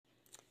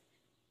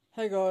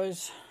Hey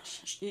guys,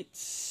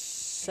 it's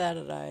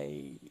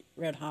Saturday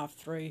around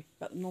 3:30,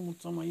 about the normal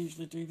time I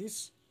usually do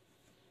this,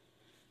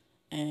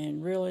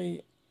 and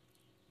really,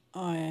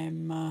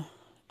 I'm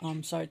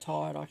so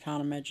tired I can't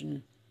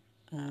imagine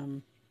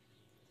um,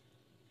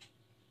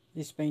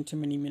 this being too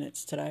many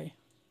minutes today.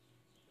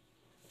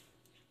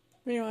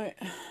 But anyway,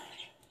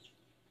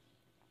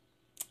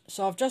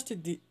 so I've just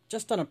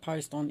done a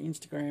post on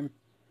Instagram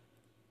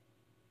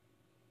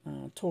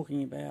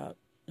talking about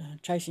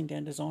chasing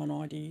down design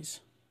ideas.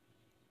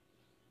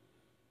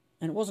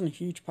 And it wasn't a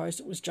huge post,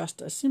 it was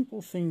just a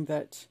simple thing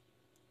that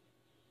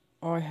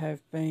I have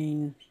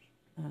been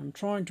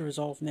trying to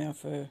resolve now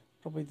for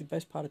probably the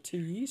best part of 2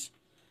 years.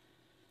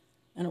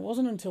 And it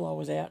wasn't until I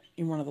was out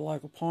in one of the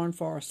local pine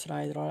forests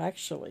today that I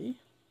actually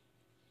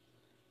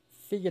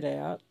figured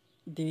out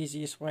the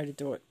easiest way to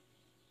do it.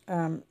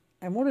 And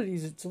what it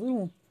is, it's a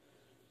little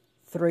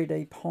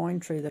 3D pine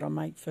tree that I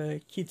make for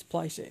kids'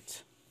 play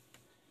sets.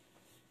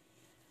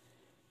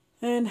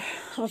 And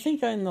I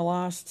think in the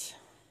last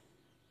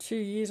 2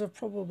 years I've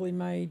probably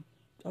made,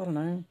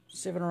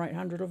 700 or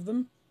 800 of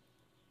them.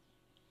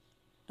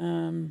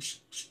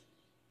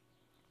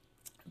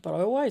 But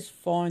I always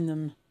find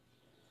them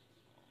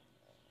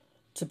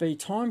to be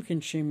time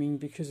consuming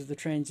because of the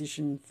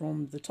transition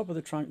from the top of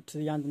the trunk to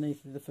the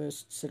underneath of the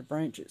first set of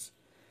branches.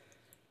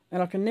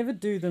 And I can never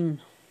do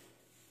them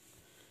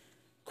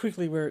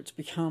quickly where it's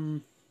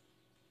become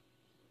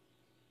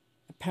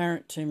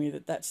apparent to me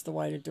that that's the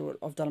way to do it.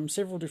 I've done them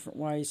several different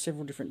ways,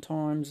 several different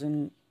times,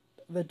 and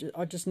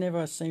I just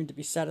never seem to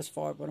be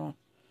satisfied when I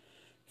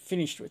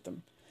finished with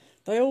them.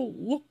 They all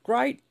look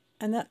great,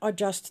 and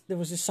there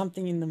was just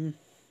something in them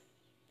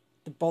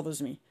that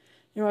bothers me.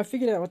 I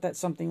figured out what that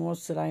something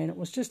was today, and it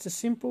was just a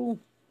simple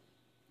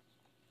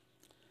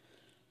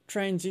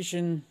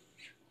transition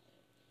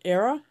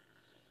error,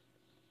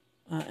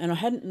 and I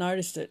hadn't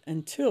noticed it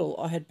until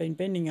I had been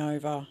bending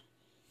over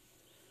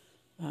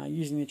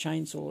using the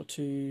chainsaw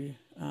to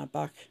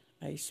buck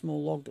a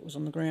small log that was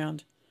on the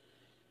ground.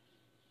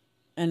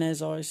 And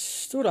as I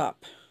stood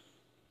up,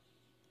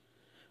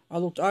 I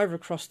looked over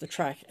across the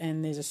track,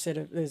 and there's a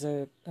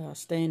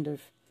stand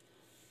of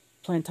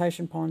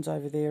plantation pines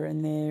over there,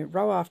 and they're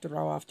row after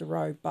row after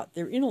row, but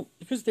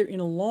because they're in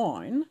a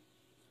line.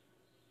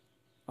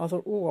 I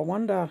thought, I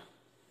wonder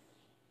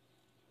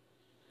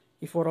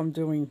if what I'm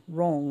doing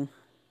wrong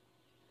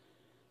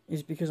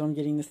is because I'm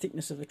getting the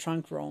thickness of the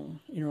trunk wrong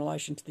in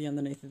relation to the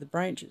underneath of the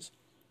branches.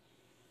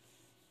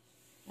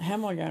 How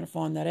am I going to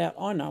find that out?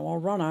 I know, I'll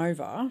run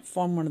over,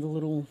 find one of the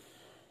little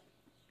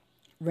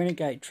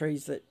renegade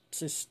trees that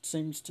just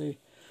seems to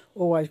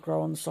always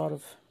grow on the side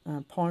of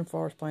pine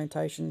forest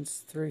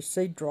plantations through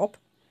seed drop,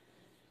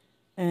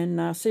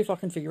 and see if I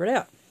can figure it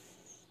out.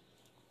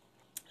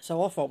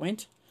 So off I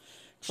went,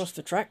 across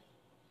the track,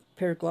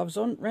 pair of gloves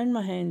on, ran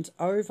my hands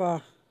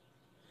over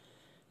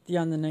the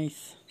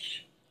underneath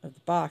of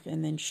the bark,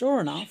 and then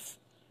sure enough,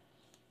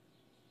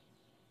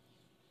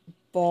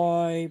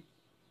 by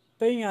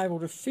being able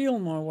to feel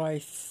my way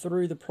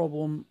through the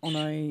problem on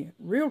a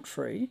real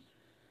tree,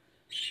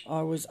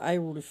 I was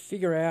able to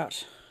figure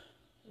out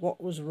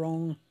what was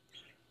wrong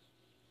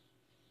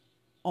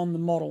on the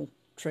model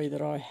tree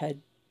that I had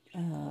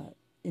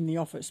in the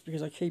office,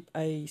 because I keep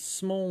a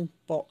small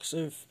box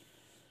of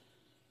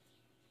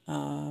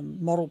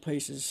model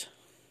pieces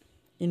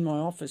in my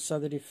office, so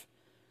that if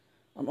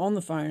I'm on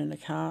the phone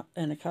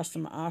and a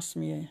customer asks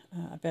me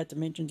about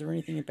dimensions or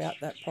anything about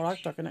that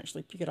product, I can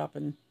actually pick it up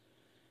and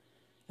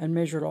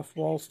measure it off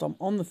whilst I'm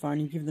on the phone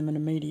and give them an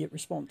immediate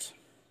response.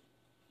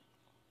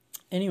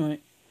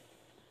 Anyway,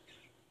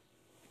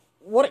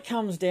 what it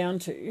comes down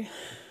to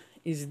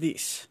is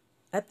this.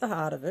 At the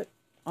heart of it,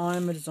 I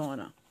am a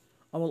designer.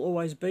 I will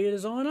always be a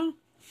designer.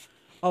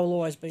 I will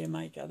always be a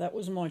maker. That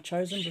was my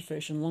chosen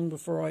profession long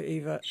before I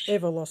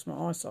ever lost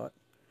my eyesight.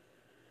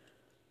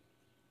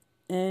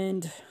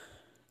 And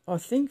I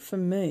think for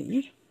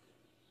me,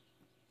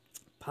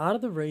 part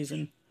of the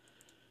reason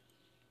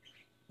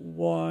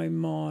why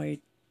my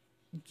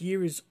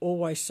gear is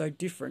always so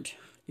different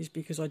is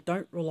because I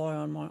don't rely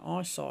on my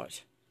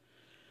eyesight,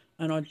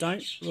 and I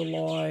don't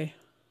rely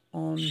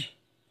on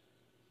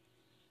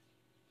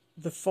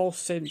the false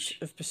sense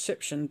of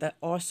perception that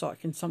eyesight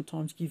can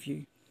sometimes give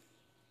you.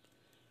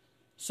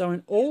 So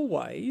in all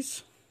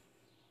ways,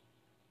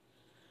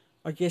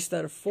 I guess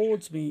that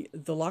affords me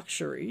the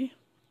luxury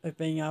of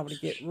being able to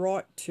get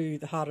right to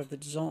the heart of the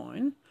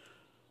design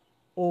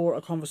or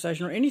a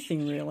conversation or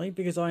anything really,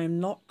 because I am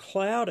not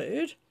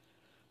clouded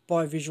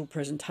by visual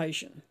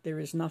presentation. There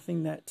is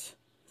nothing that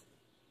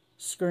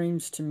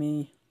screams to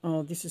me,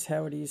 oh, this is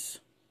how it is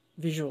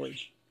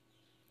visually.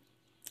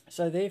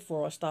 So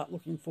therefore I start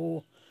looking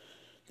for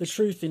the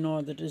truth in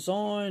either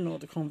design or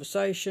the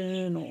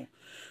conversation or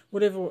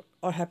whatever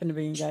I happen to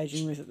be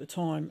engaging with at the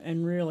time.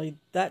 And really,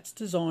 that's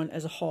design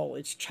as a whole.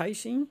 It's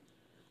chasing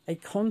a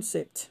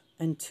concept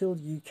until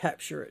you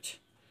capture it.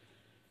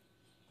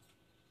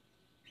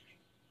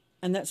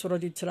 And that's what I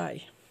did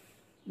today.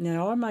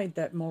 Now, I made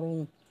that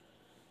model,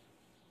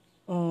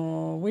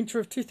 winter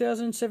of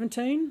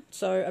 2017.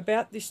 So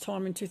about this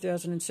time in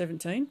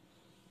 2017.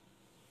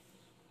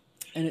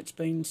 And it's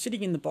been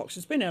sitting in the box.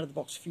 It's been out of the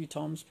box a few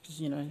times because,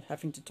 you know,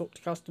 having to talk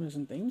to customers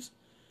and things.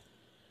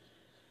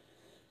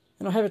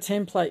 And I have a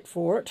template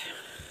for it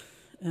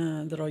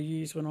that I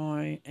use when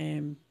I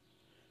am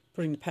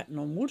putting the pattern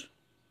on wood.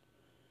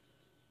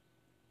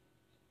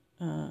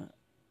 And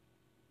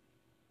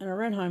I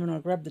ran home and I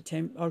grabbed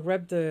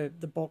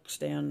the box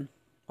down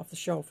off the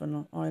shelf,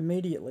 and I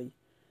immediately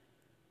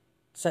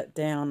sat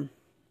down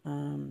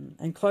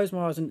and closed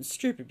my eyes. And it's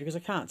stupid because I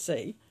can't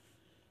see.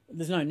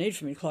 There's no need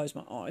for me to close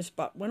my eyes,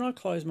 but when I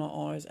close my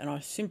eyes and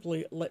I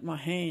simply let my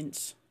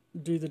hands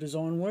do the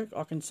design work,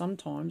 I can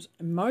sometimes,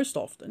 and most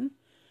often,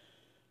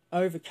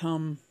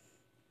 overcome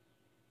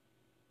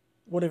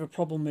whatever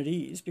problem it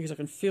is because I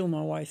can feel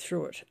my way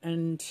through it.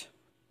 And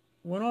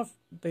when I've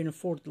been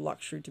afforded the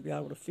luxury to be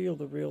able to feel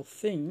the real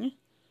thing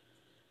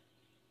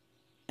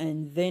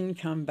and then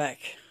come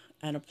back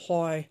and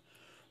apply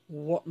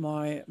what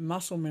my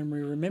muscle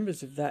memory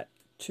remembers of that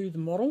to the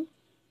model,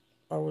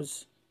 I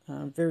was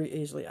very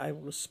easily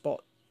able to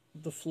spot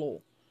the flaw.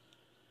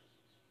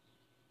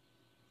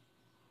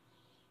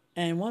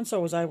 And once I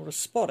was able to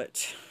spot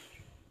it,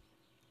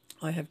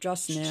 I have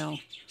just now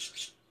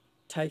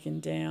taken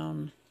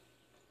down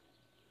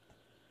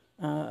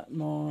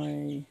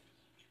my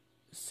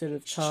set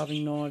of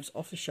carving knives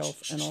off the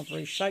shelf, and I've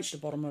reshaped the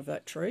bottom of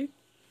that tree.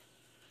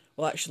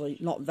 Well, actually,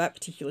 not that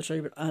particular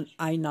tree, but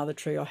another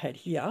tree I had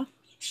here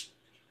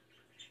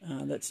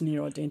that's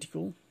near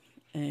identical.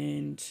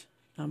 And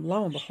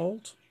lo and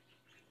behold,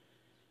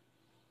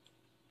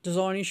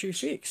 design issue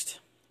fixed.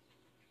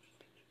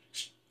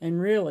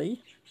 And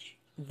really,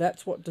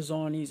 that's what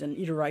design is. An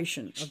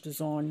iteration of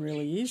design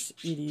really is.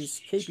 It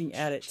is keeping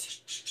at it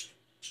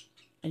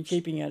and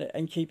keeping at it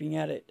and keeping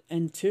at it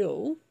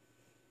until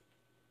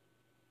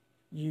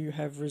you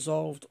have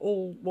resolved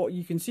all what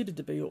you consider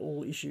to be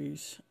all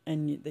issues,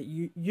 and that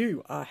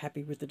you are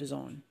happy with the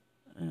design.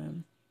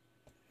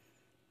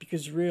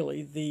 Because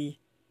really the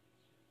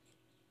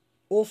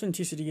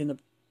authenticity and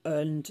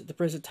the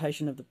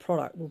presentation of the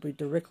product will be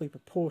directly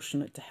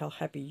proportionate to how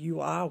happy you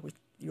are with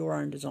your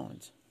own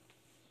designs.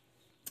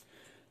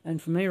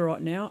 And for me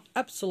right now,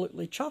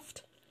 absolutely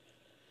chuffed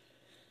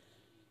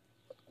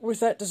with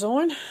that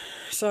design.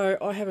 So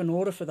I have an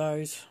order for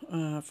those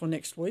for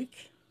next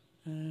week.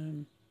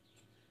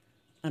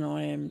 And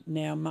I am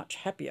now much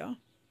happier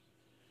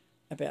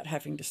about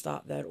having to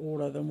start that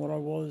order than what I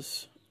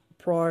was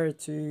prior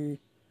to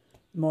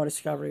my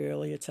discovery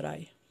earlier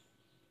today.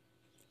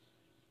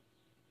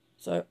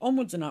 So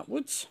onwards and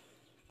upwards.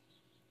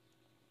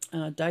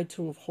 Day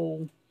 2 of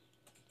haul.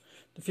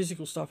 The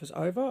physical stuff is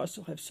over. I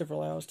still have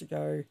several hours to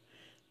go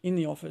in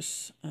the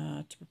office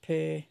to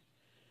prepare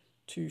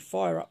to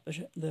fire up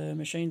the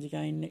machines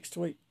again next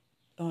week.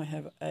 I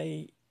have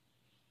a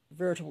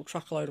veritable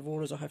truckload of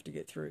orders I have to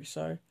get through.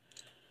 So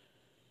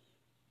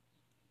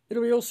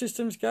it'll be all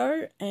systems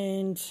go,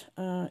 and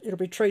it'll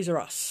be trees or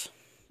us.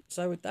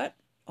 So with that,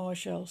 I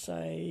shall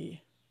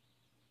say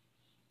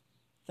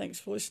thanks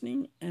for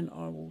listening, and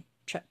I will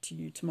chat to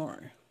you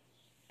tomorrow.